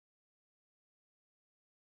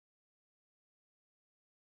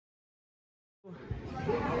Hi,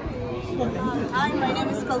 my name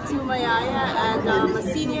is Katouma Yaya, and I'm a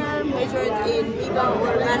senior majored in MEBA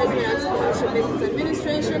or Management, Entrepreneurship, Business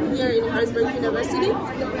Administration here in Harrisburg University.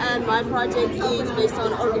 And my project is based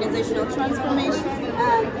on organizational transformation,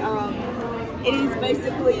 and it is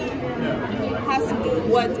basically has to do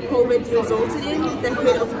what COVID resulted in, the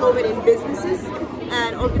hit of COVID in businesses.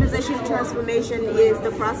 And organizational transformation is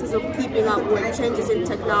the process of keeping up with changes in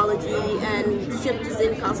technology and shifts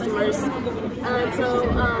in customers. So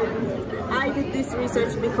I did this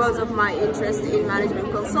research because of my interest in management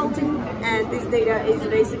consulting, and this data is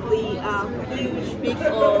basically a huge peak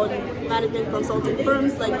on management consulting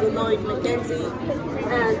firms like Deloitte, McKinsey,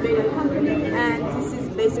 and Bain & Company, and this is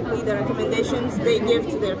basically the recommendations they give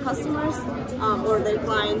to their customers or their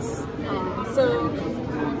clients.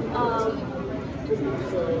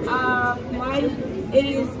 It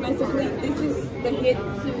is basically, this is the hit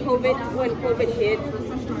COVID, when COVID hit.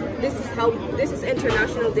 This is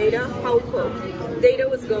international data, how data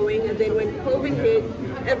was going, and then when COVID hit,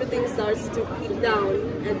 everything starts to peak down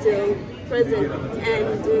until present.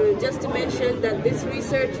 And just to mention that this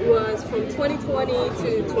research was from 2020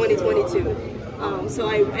 to 2022. So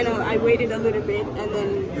I waited a little bit and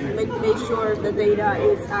then made sure the data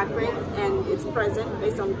is accurate and it's present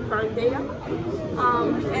based on current data.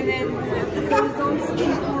 And then the results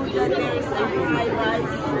include that there is a high rise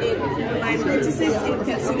in online purchases in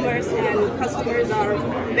consumers, and customers are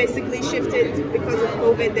basically shifted because of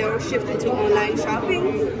COVID. They are shifted to online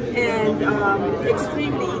shopping, and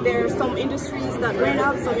there are some industries that ran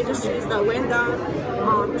up, some industries that went down.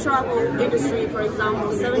 Travel industry, for example,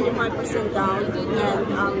 75% down,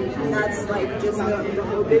 and that's like just the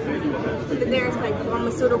whole business. But then there's like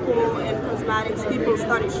pharmaceutical and cosmetics. People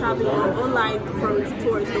started shopping online towards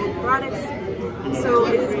those products, so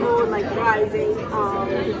it is all like rising.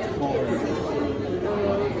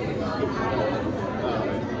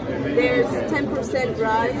 There's 10%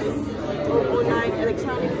 rise of online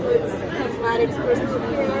electronic goods, cosmetics, personal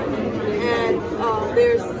care, and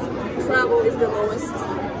there's travel is the lowest,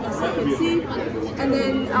 as you can see. And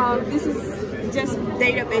then this is just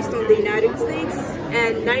data based on the United States,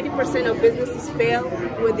 and 90% of businesses fail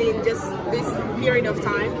within just this period of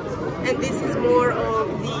time. And this is more of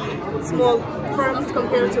the small firms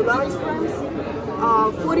compared to large firms.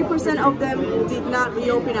 40% of them did not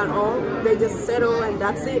reopen at all. They just settle and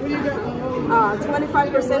that's it.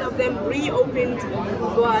 25% of them reopened,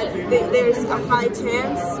 but there's a high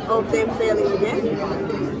chance of them failing again.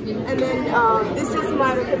 And then this is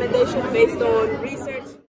my recommendation based on research.